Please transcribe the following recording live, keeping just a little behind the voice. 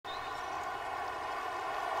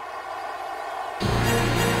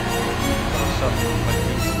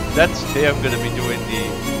something. That's today I'm gonna be doing the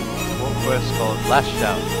one quest called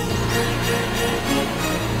Lashdown.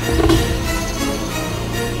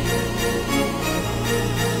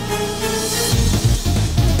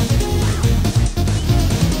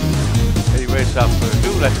 Anyways, without further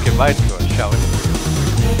ado, let's get right into it, shall we?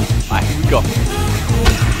 Alright, here we go.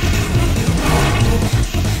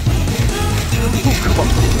 Ooh, come on.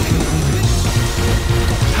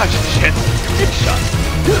 Touch the chance. Big shot.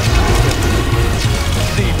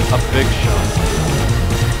 See, a big shot.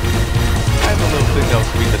 I have a little thing that will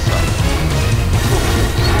speed this up.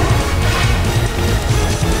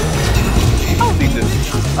 I don't need this.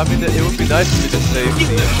 I mean, it would be nice for me to save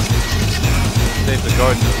the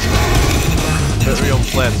gardeners. Very own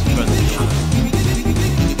plants friendly.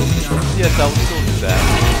 Yes, I will still do that.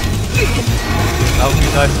 That would be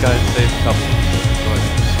nice, guys, to save a couple of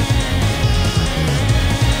gardeners.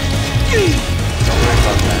 Don't worry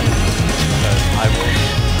about that. Because I will.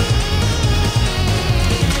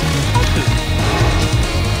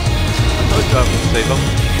 I told you I would save them.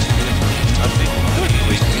 I think good,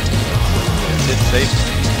 please. It did save them.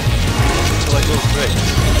 So I go great.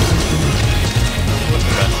 What's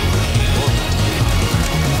that?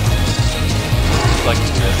 Like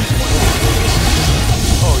this.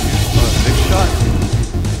 Oh, you big shot?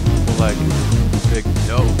 Like big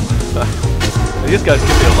no. These guys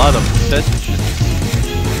give me a lot of percentage.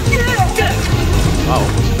 Wow,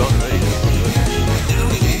 almost done right.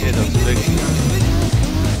 Yeah, those big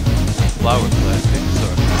flower plantings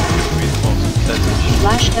are giving me the most percentage.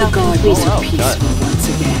 Flash the guard is peaceful once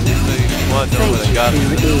again. So you want to know what I got?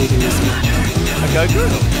 I got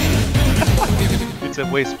good. It's a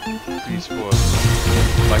waste piece for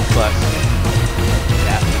my class.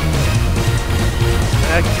 Yeah.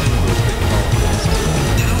 Actually, a little bit more.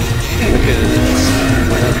 Look at it.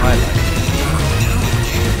 That's my life.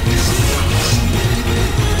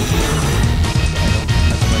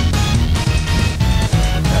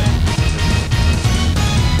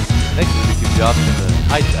 Next, we can drop to the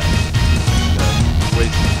hide that.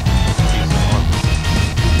 Waste piece of armor.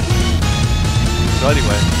 So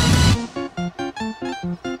anyway.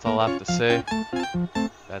 That's all I have to say.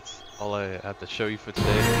 That's all I have to show you for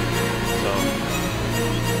today. So,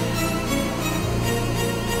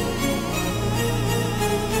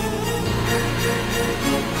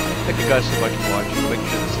 thank you guys so much for watching. Make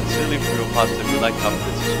sure to sincerely feel positive. If you like, comment,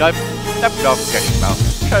 and subscribe. Tap the notification bell.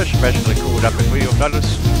 Try to especially cool it up if video of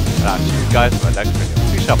others. And I'll see you guys in my next video.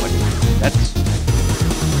 Peace out, buddy. That's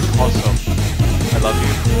awesome. I love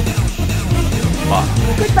you. Bye.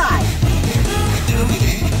 Goodbye.